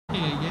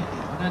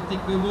I don't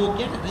think we will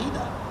get it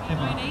either. We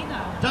won't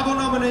either. Double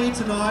nominee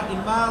tonight in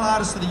Male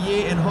Artist of the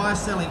Year and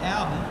Highest Selling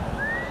Album.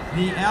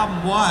 The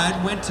album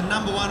Wired went to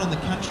 #1 on the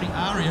country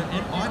ARIA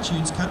and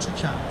iTunes country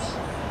charts.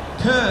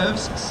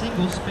 Curves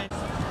single spent.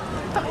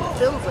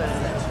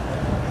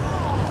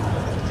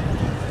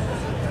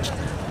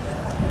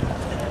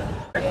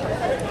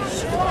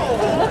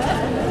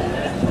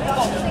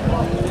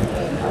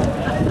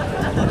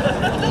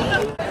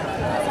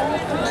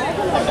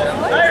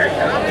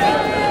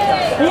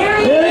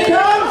 Here he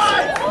comes!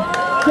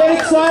 Get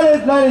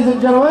excited, ladies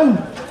and gentlemen.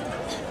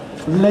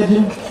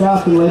 Legend,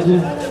 casting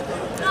legend.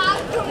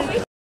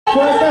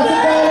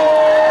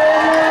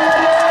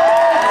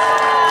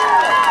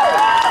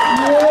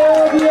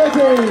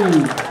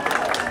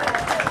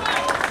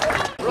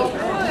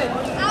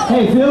 How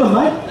you feeling,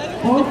 mate?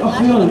 I'm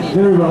feeling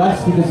very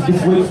relaxed because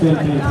this week's been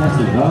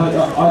fantastic.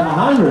 I'm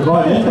hungry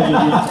right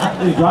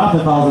now. These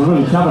draft files are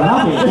really coming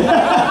up here.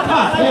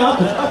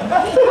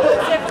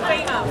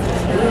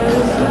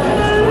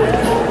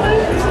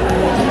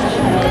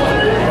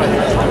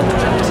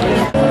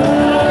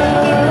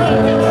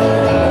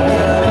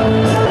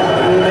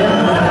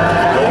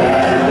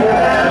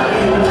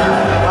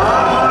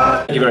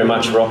 Thank you very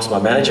much, Rox, my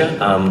manager.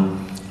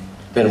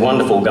 Been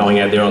wonderful going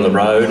out there on the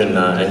road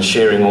and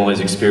sharing all these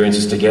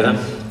experiences together.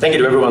 Thank you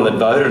to everyone that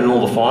voted and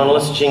all the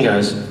finalists.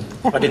 Jingos,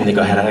 I didn't think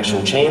I had an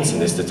actual chance in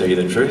this, to tell you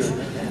the truth.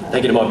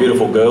 Thank you to my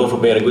beautiful girl for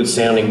being a good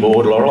sounding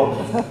board, Laurel.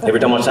 Every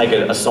time I take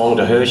a song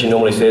to her, she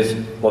normally says,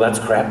 well, that's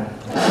crap.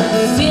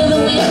 Feel the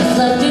wind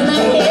flood through my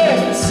hair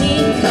and see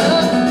it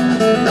come.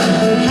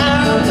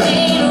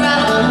 Aeroplane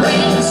right on my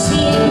brain and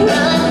see it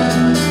run.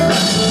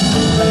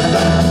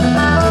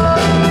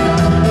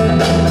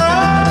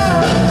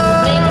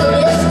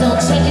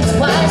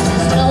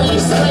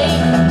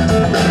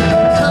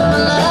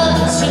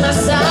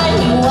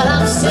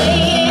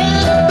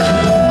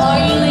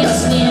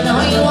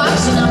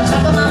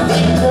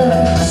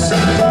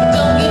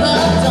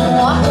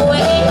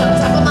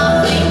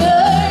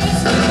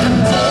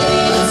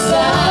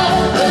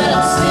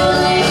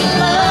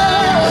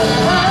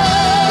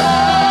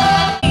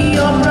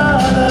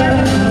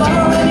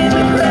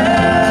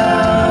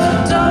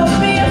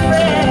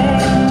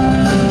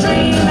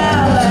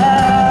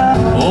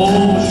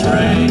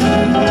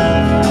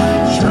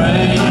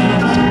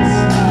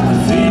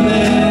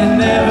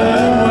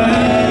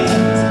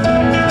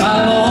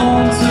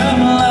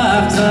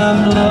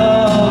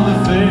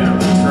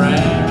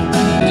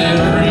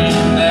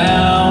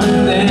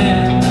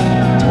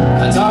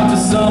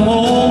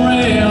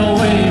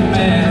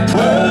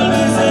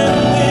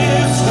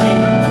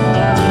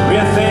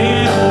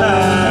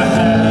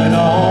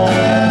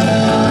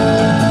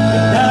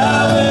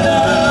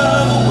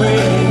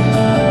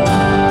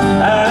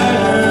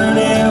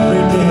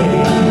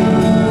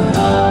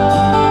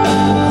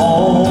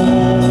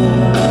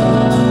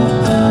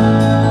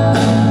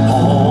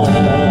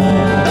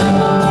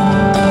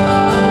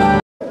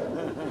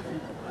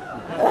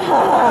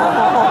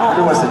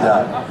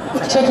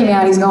 Check him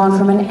out, he's gone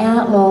from an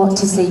outlaw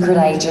to secret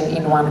agent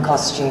in one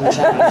costume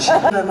change.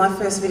 My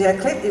first video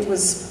clip, it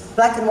was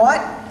black and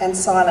white and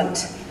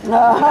silent.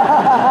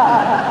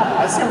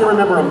 I seem to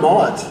remember a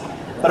mullet,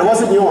 but it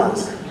wasn't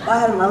yours. I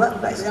had a mullet,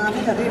 basically. I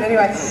think I did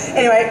anyway.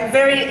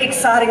 Very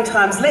exciting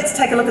times. Let's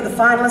take a look at the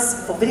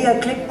finalists for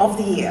Video Clip of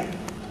the Year.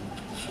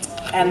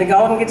 And the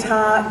golden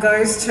guitar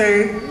goes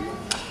to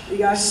you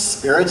guys.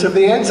 Spirits of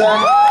the Anzac.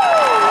 Dr.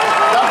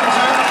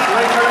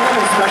 Lee Truman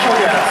and special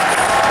guests.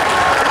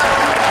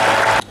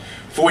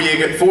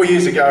 4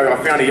 years ago, I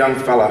found a young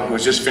fella who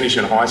was just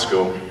finishing high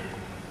school,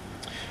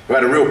 who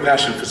had a real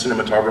passion for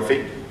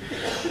cinematography.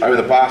 Over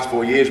the past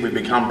 4 years, we've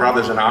become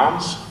brothers in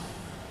arms,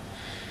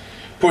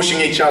 pushing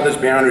each other's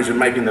boundaries and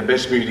making the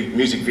best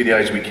music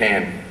videos we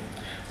can.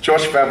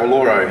 Josh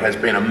Favaloro has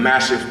been a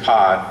massive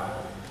part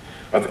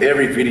of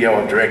every video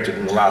I've directed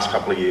in the last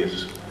couple of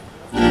years.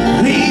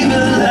 Leave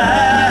the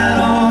light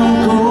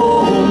on,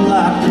 go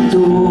unlock the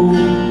door.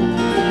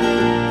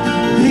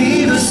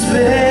 Leave a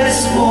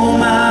space for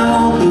my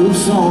own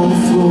boots on the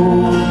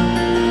floor.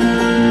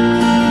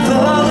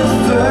 Though the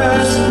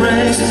first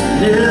race is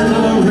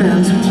never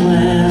meant to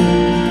plan,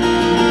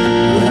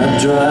 but I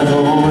drive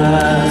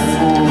alright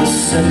for a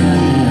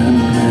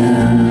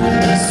second-hand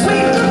man.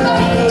 Sweet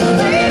goodnight,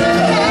 baby,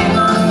 hang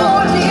on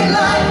for dear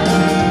life.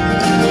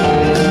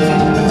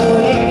 Though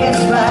it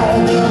gets right,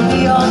 it'll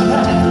be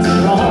alright.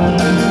 Wrong.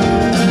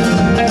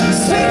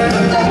 Sweet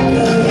goodnight,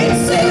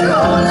 it's a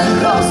roller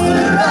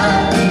coaster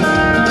ride.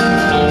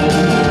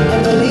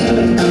 And believe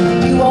me,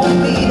 you won't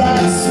be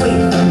that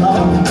sweet for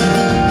long.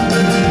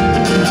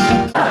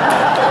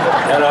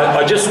 And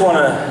I just want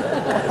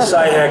to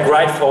say how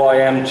grateful I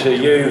am to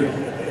you,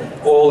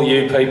 all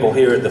you people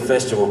here at the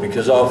festival,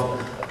 because I've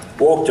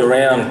walked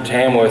around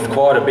Tamworth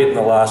quite a bit in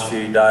the last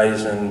few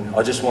days, and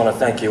I just want to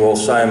thank you all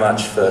so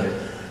much for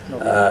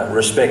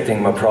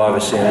respecting my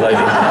privacy and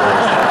leaving.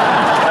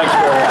 Thanks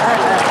very much.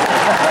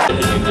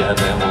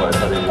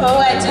 Oh,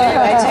 I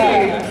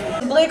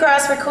do.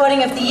 Bluegrass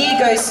Recording of the Year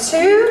goes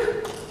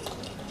to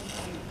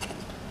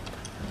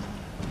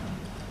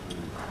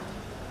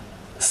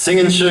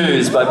Singing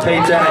Shoes by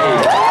Pete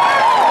Dennehy.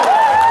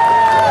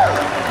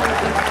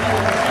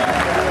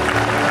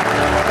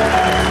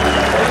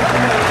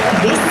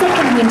 This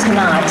second winter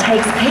night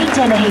takes Pete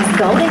Dennehy's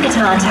golden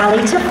guitar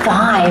tally to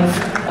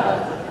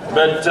 5.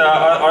 But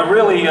I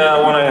really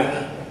want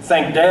to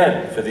thank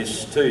Dad for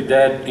this too.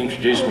 Dad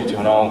introduced me to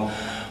an old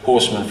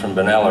horseman from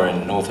Benalla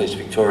in northeast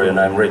Victoria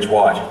named Reg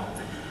White.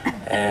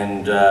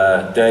 And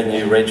Dad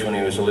knew Reg when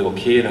he was a little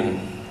kid,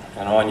 and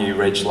I knew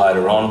Reg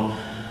later on.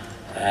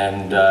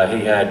 And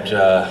he had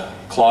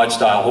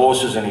Clydesdale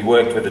horses, and he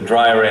worked with a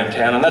dray around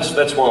town, and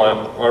that's why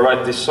I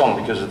wrote this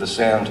song, because of the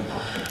sound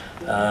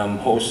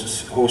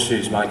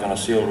horseshoes make on a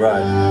sealed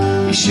road.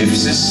 He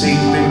shifts his seat,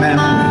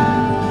 remembering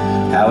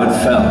how it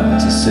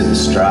felt to sit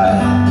astride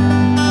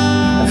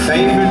a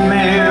favourite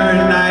mare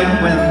at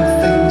night when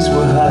things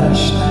were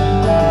hushed.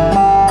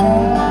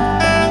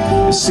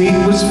 His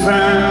seat was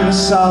firm and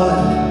solid,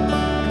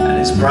 and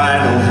his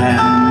bridle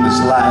hand was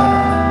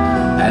light,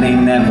 and he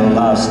never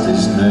lost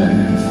his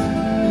nerve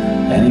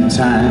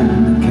anytime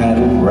the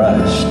cattle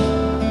rushed.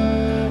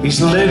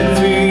 He's lived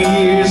through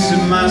years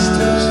of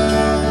musters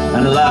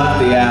and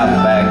loved the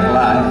outback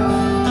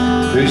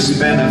life, through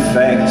spin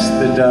effects,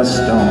 the dust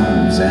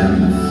storms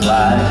and the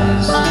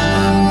flies.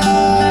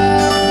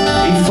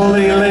 He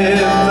fully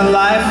lived the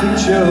life he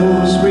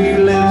chose,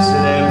 relives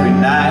it every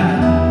night,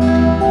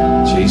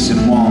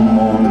 chasing one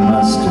more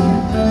mustard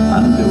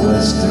under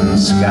western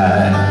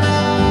skies.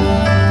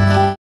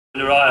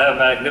 Right, have a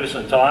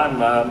magnificent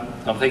time.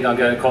 I think I'm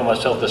going to call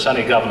myself the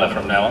sunny governor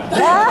from now on. I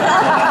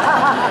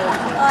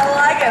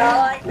like it, I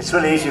like it. It's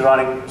really easy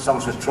writing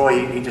songs with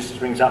Troy. He just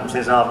rings up and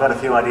says, oh, I've got a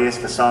few ideas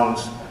for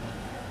songs.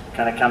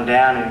 Can I come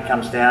down? And he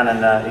comes down,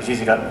 and he's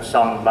usually got the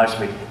song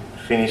mostly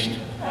finished.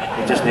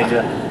 He just needs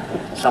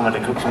someone to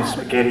cook some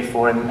spaghetti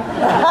for him,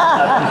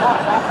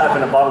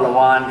 open a bottle of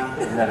wine,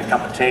 and then a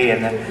cup of tea,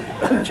 and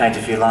then change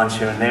a few lines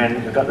here and there,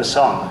 and we've got the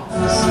song.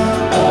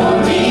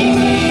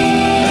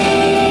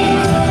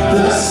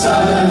 The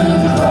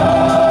Southern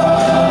Cross,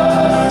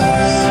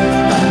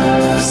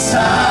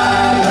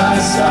 side by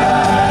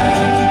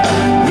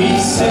side, we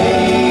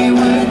say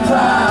with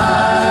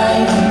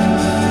pride,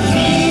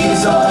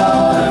 He's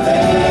all of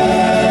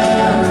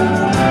them,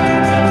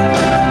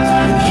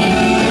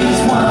 He's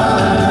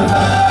one of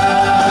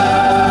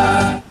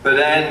us. But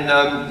Anne,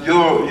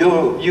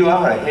 you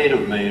are ahead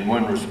of me in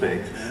one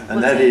respect,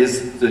 and that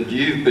is that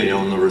you've been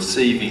on the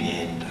receiving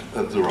end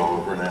of the Roll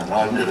of Renown.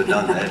 I've never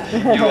done that.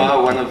 You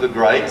are one of the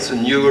greats,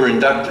 and you were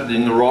inducted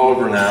in the Roll of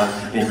Renown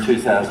in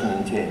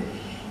 2010.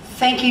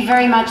 Thank you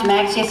very much,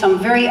 Max. Yes, I'm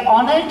very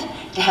honoured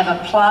to have a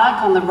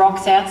plaque on the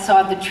rocks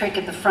outside the trek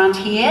at the front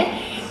here.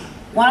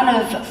 One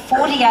of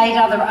 48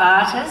 other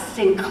artists,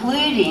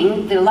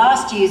 including the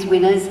last year's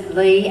winners,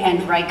 Lee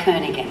and Ray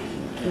Kernaghan.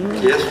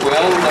 Yes,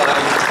 well,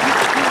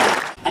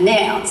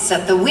 announce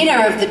that the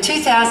winner of the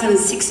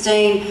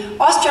 2016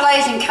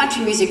 Australasian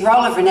Country Music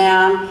Roll of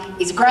Renown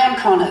is Graham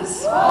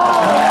Connors.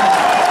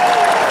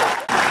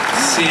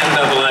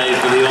 CMAA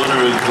for the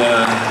honour of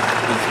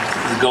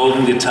the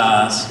golden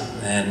guitars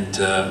and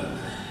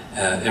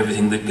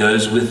everything that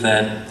goes with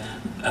that.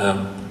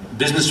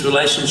 Business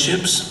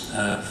relationships,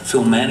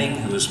 Phil Manning,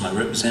 who was my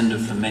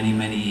representative for many,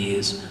 many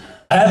years.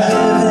 I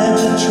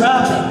live in the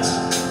tropics,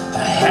 I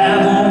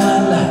have all my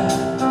life.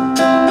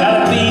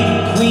 Got a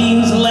big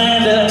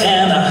Queenslander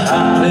and a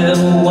hot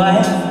little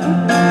wife.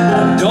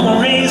 I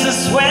don't raise a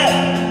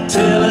sweat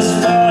till it's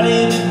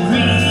 40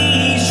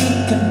 degrees. You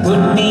can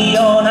put me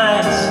on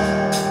ice,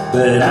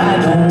 but I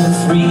don't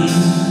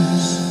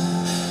freeze.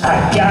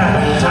 I got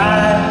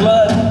high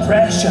blood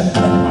pressure and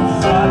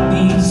my heart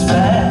beats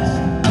fast.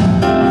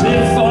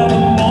 Live for the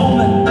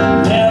moment,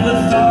 never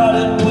thought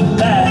it would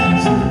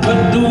last. But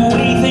the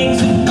way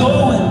things are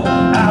going,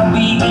 I'll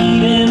be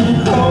eating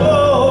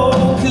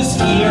cold. 'Cause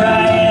here I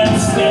am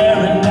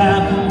staring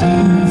down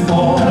you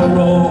for a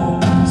roll.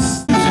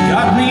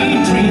 Got me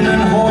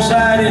dreaming,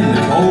 horse-eyed in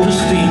the cold of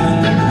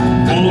steaming.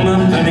 Pulling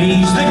up and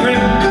ease the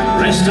grip,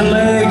 rest a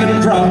leg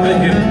and drop a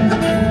hip.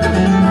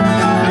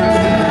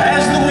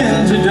 As the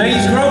winter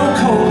days grow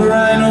colder,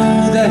 I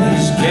know that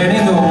he's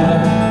getting older.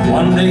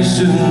 One day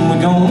soon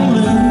we're gonna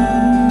lose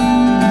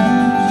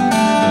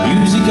the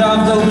music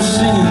of those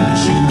singing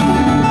shoes.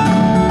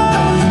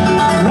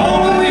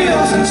 Rolling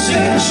wheels and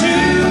singing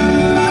shoes.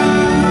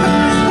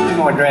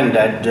 My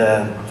granddad,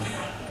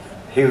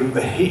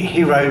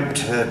 he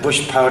wrote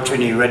bush poetry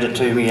and he read it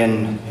to me,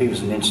 and he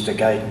was an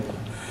instigator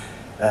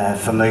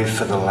for me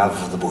for the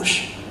love of the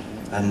bush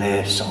and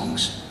their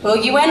songs. Well,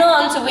 you went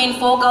on to win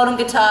 4 golden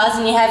guitars,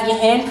 and you have your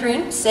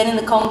handprint set in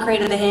the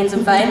concrete of the Hands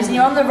and Fames, and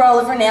you're on the Roll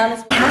of Renown.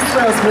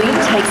 Caswell's win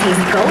takes his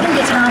golden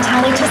guitar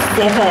tally to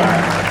 7.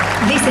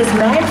 This is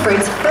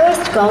Manfred's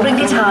first golden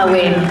guitar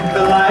win.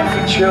 The life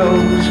he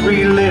chose,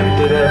 we lived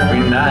it every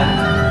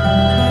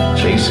night,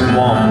 chasing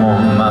one more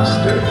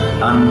mustard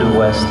under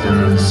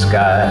western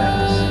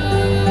skies.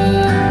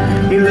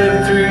 He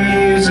lived through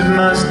years of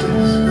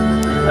mustards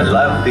and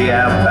loved the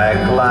outback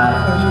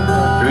life,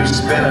 through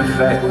spin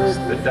effects,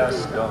 the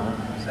dust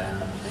storms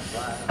and the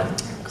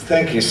flies.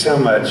 Thank you so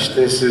much.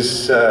 This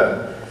is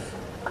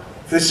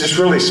This is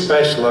really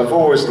special. I've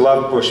always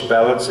loved bush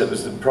ballads.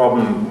 The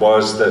problem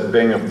was that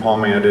being a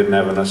Pommy, I didn't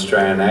have an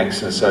Australian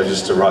accent, so I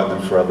used to write them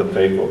for other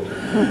people.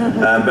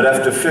 But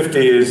after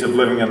 50 years of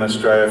living in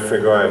Australia, I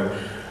figure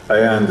I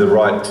earned the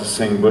right to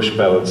sing bush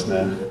ballads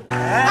now.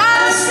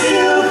 I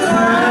still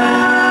cry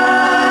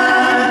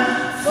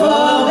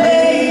for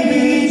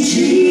baby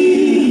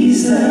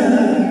Jesus,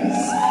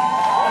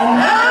 and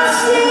I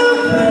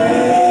still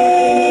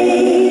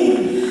pray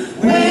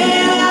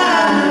when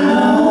I'm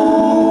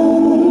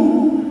alone,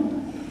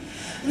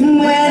 and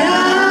when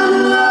I'm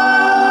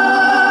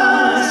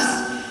lost,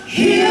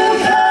 He'll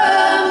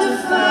come to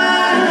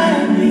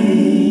find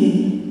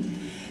me,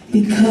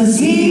 because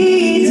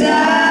He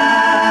died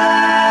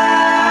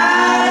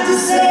to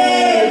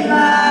save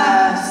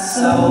my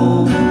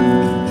soul.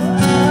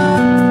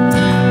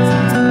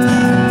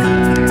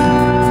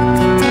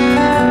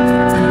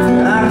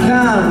 I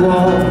can't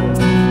walk,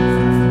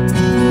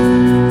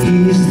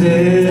 He's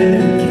there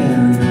to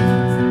carry.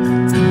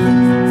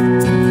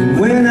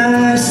 When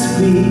I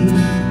speak,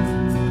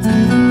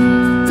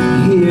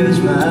 He hears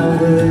my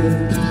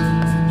words.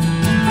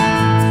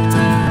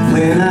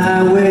 When I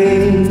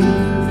wait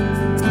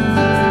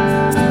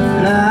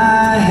and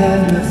I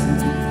have nothing,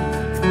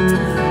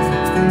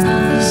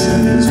 He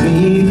sends me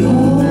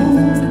gold,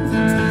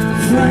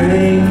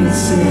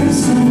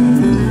 frankincense, and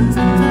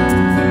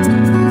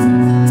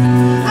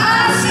I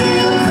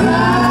still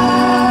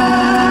cry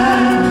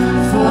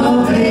for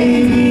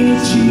baby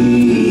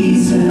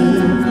Jesus,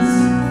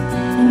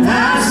 and I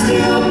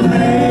still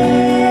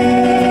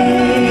pray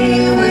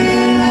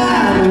when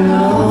I'm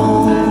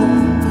alone,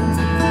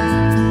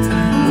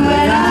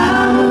 when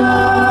I'm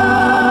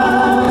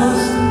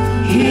lost,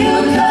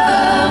 He'll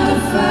come to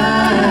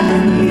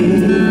find me,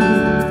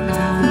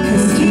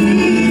 because He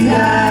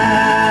died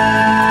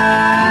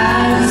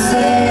to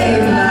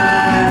save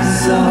my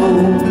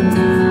soul.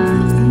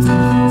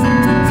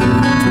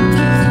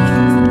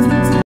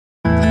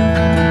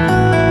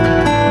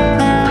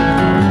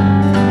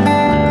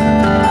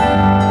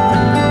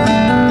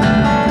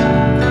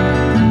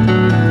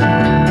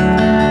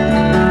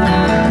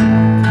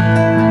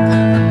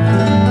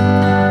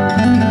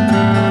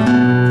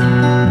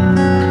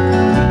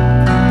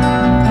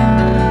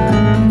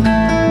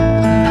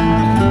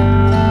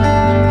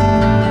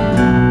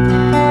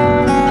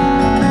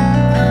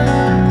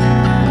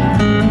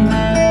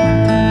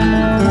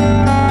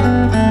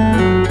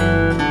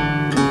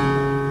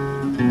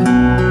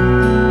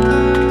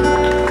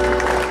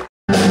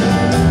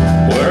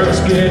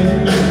 Work's getting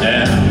you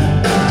down.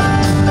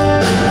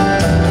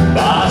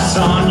 Boss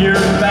on your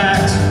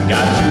back's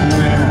got you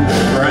wearing the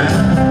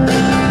brown.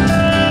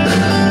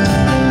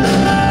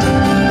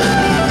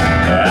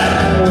 That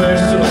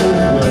whistle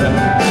whip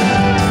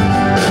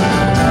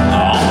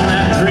on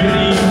that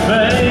pretty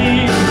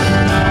face.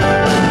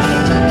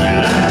 You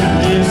like to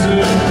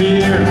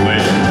disappear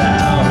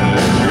without a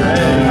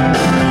trace.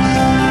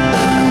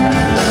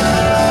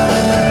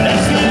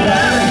 Let's get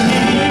out of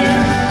here.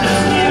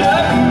 Let's get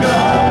up and go.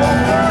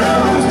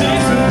 Crows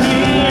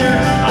disappear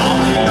on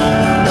the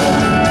open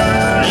road.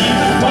 Leave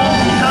the boat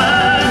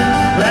behind.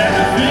 Grab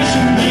the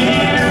fishing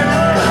gear.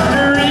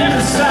 The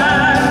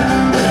riverside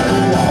where the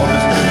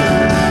water's clear.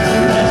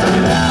 Let's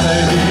get out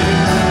of here.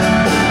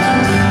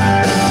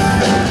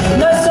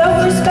 No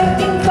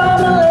self-respecting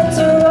farmer lets a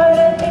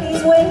rider in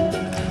his way.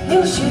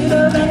 He'll shoot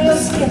him and he'll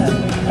skin him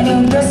and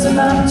he'll dress him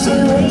up to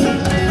eat.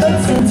 But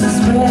since he's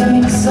bred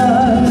him so,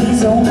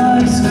 he's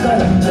almost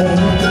got him paid.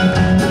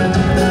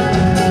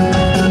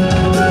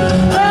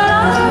 And I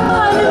don't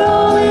mind at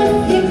all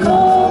if you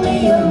call me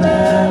a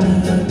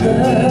married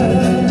girl.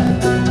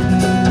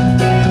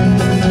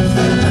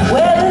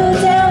 We're little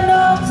down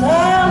dogs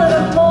out at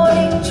a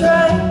morning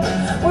train.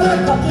 We're a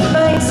cocky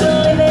mates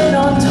living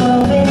on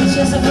 12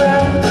 inches of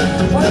rain.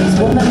 Where his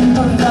woman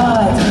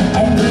provides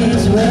and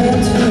gives way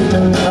to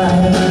the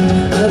rain.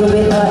 A little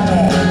bit like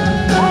that.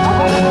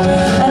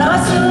 And I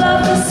still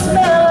love the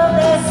smell of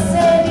that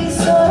sandy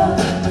soil.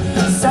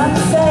 Some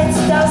say it's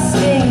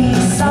dusty,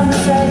 some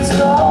say it's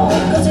gold,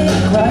 'cause it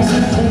grows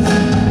with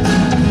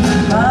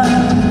my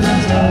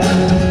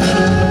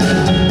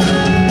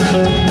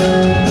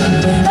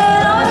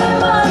and I don't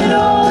mind at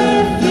all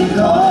if you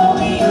call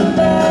me a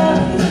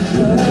married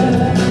girl.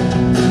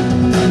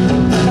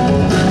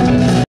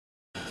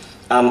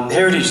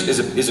 Heritage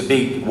is a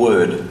big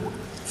word.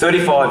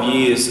 35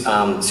 years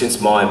since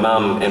my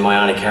mum and my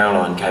Auntie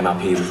Caroline came up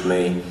here with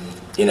me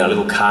in a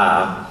little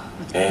car,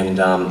 and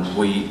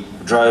we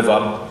drove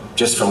up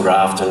just from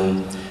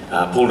Grafton,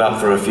 pulled up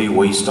for a few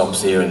wee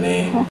stops here and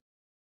there,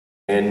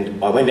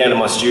 and I went down to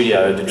my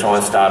studio to try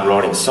and start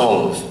writing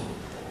songs,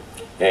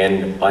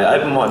 and I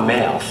opened my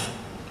mouth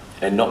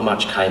and not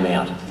much came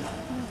out,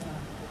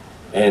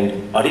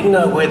 and I didn't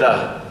know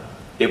whether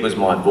it was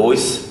my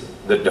voice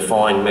that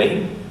defined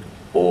me,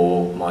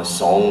 or my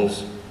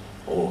songs,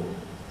 or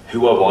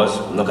who I was.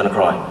 I'm not going to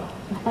cry.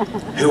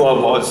 Who I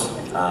was,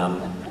 I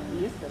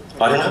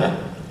don't know.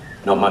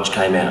 Not much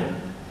came out.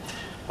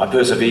 I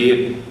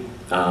persevered.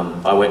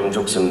 I went and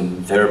took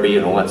some therapy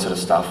and all that sort of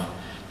stuff.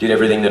 Did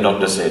everything the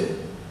doctor said.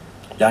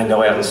 don't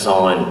go out and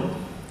sign.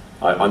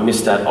 I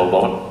missed that a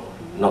lot,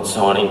 not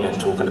signing and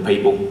talking to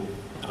people.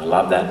 I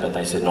love that, but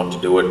they said not to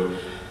do it.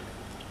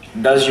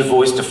 Does your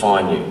voice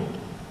define you?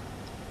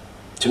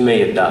 To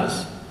me, it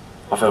does.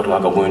 I felt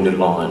like a wounded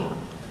lion.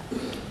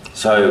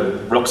 So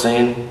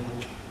Roxanne,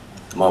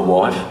 my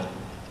wife,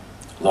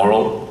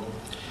 Laurel,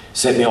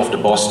 sent me off to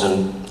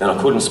Boston, and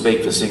I couldn't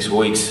speak for 6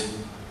 weeks.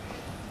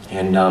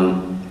 And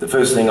the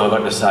first thing I got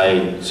to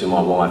say to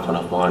my wife when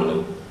I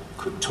finally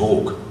could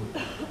talk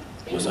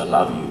was, I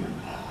love you.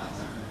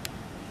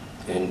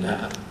 And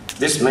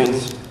this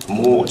means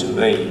more to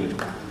me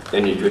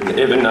than you could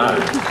ever know.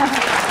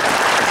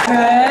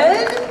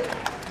 Good.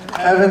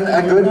 Having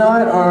a good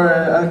night or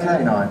an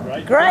okay night?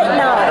 Great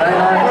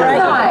night. Great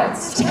night.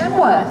 It's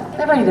Tamworth.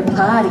 They're ready to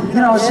party. You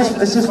know,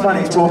 it's just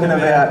funny talking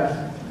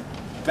about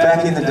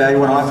back in the day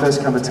when I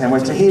first come to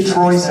Tamworth, to hear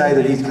Troy say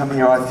that he's come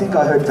here, I think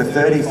I heard for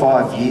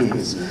 35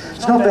 years.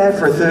 It's not bad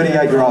for a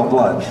 38-year-old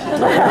bloke.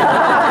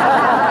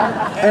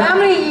 How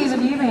many years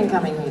have you been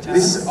coming here, John?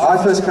 I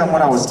first come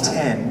when I was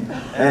 10,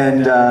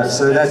 and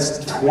so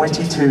that's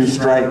 22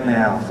 straight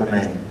now for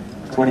me.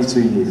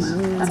 22 years.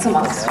 That's a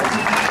milestone.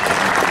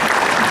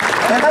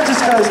 And that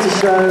just goes to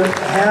show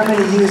how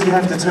many years you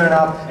have to turn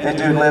up and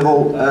do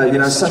level, you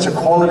know, such a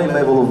quality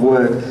level of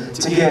work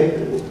to get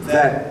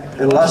that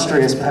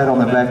illustrious pat on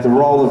the back, the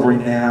roll of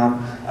renown,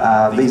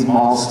 these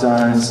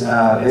milestones.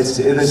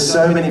 There's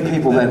so many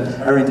people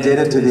that are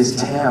indebted to this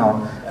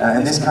town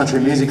and this country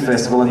music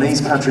festival and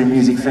these country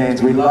music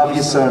fans. We love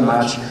you so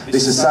much.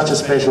 This is such a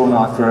special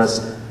night for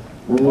us.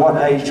 What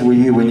age were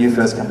you when you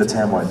first came to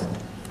Tamworth?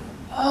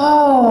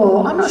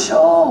 Oh, I'm not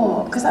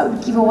sure, because that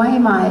would give away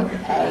my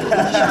age.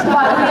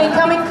 But we've been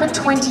coming for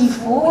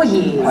 24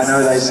 years. I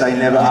know they say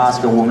never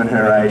ask a woman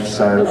her age,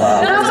 so...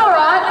 No, it's all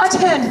right. I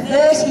turned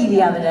 30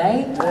 the other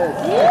day.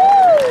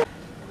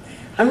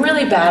 I'm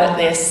really bad at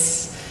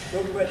this.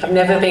 I've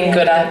never been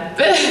good at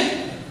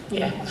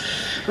yeah.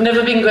 I've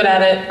never been good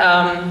at it.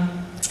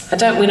 I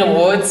don't win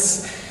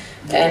awards,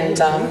 and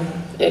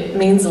it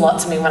means a lot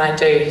to me when I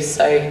do,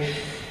 so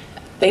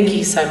thank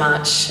you so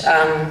much.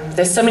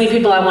 There's so many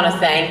people I want to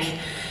thank.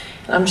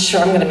 I'm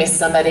sure I'm going to miss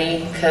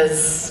somebody,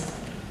 because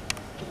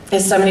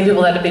there's so many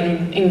people that have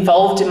been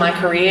involved in my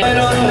career.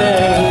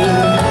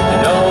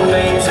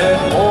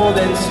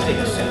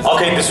 I'll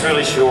keep this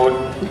really short,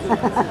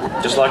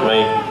 just like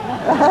me.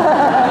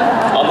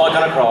 I'm not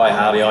going to cry,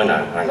 Harvey, I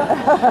know.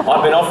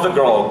 I've been off the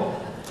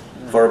grog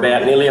for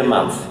about nearly a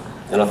month,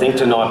 and I think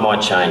tonight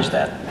might change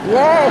that.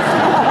 Yes.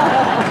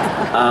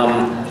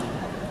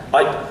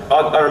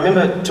 I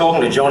remember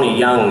talking to Johnny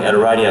Young at a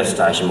radio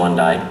station one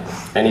day,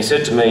 and he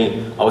said to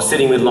me, I was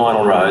sitting with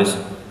Lionel Rose,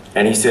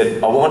 and he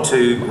said, I want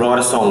to write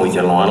a song with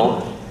you,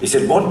 Lionel. He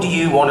said, what do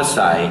you want to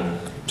say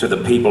to the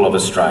people of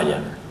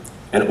Australia?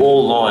 And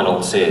all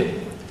Lionel said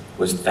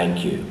was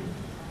thank you.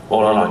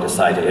 All I'd like to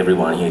say to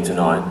everyone here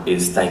tonight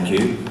is thank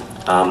you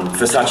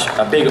for such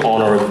a big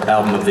honour of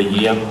Album of the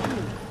Year.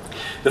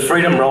 The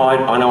Freedom Ride,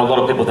 I know a lot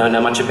of people don't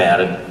know much about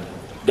it.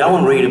 Go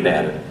and read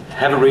about it.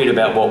 Have a read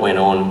about what went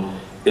on.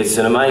 It's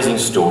an amazing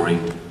story.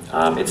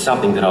 It's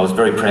something that I was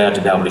very proud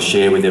to be able to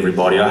share with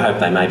everybody. I hope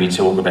they maybe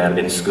talk about it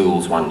in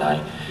schools one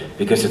day,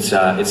 because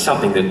it's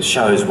something that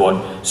shows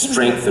what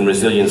strength and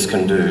resilience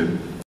can do.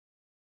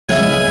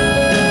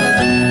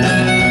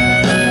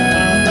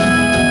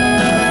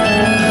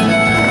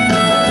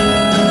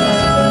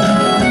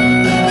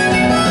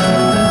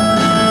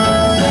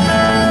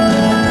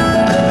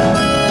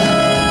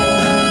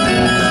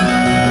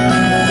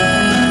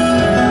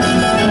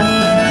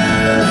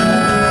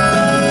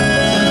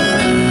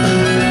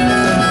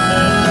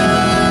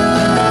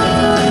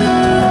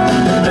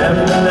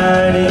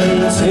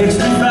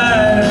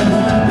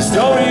 The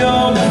story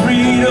of the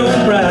freedom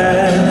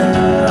ride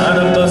on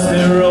a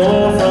busted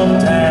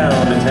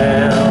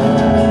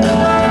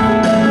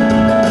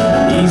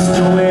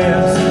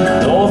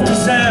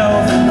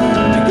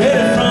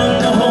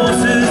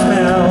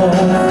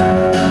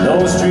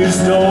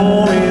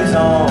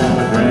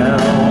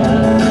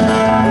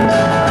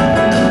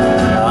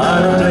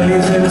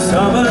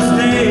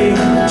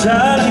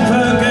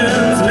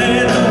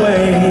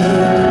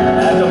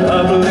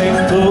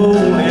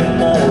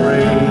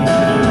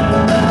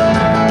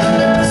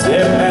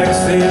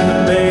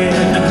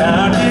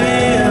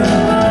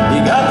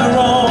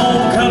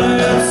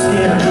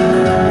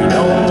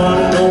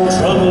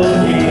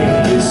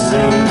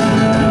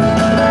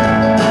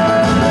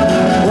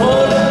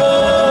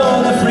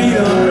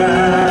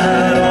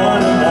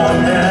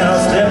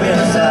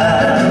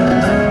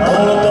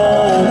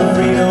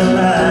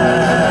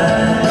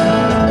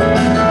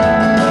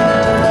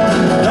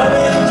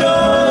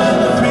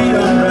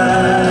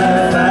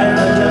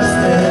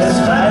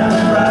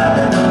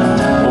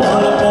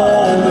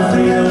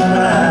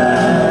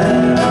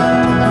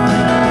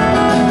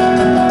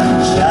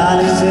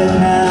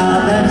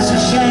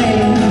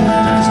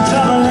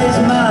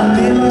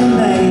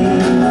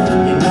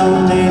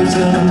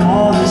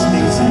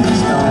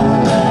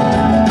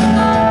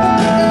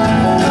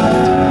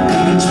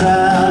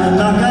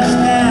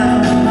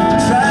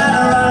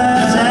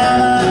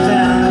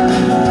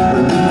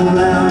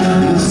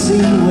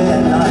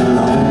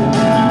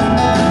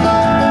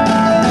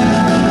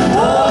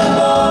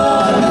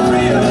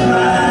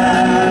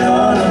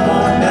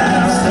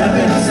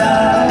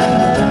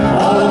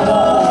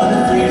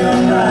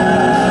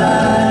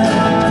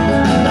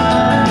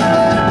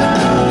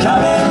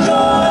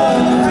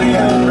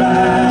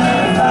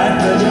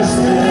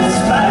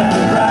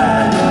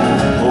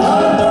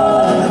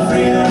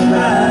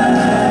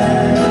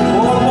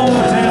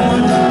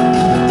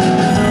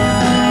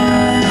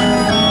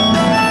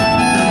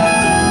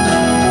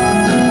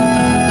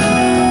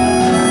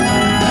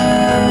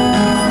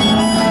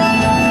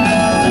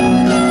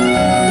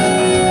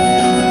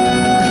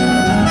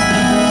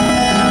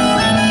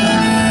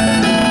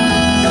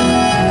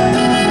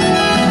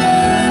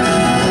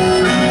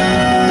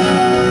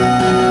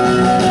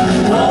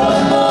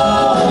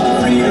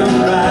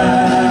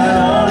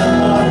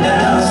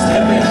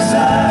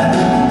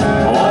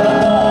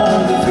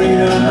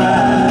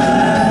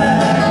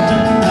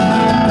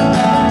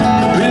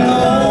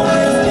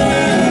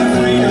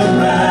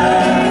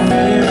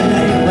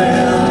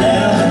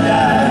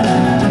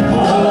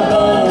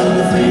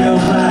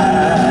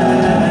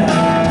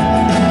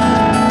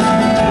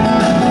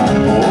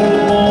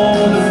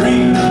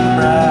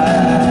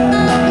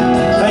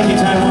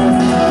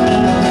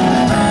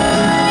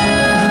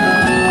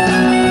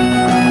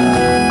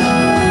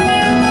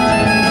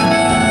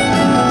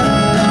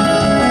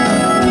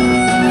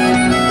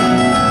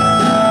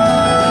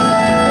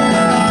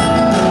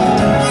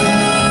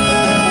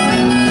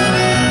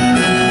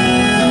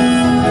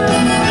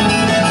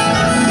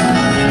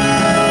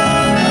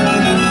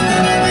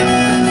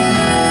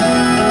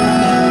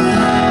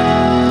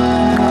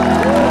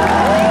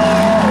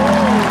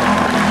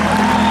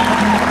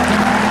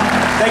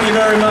Thank you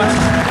very much.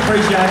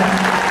 Appreciate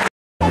it.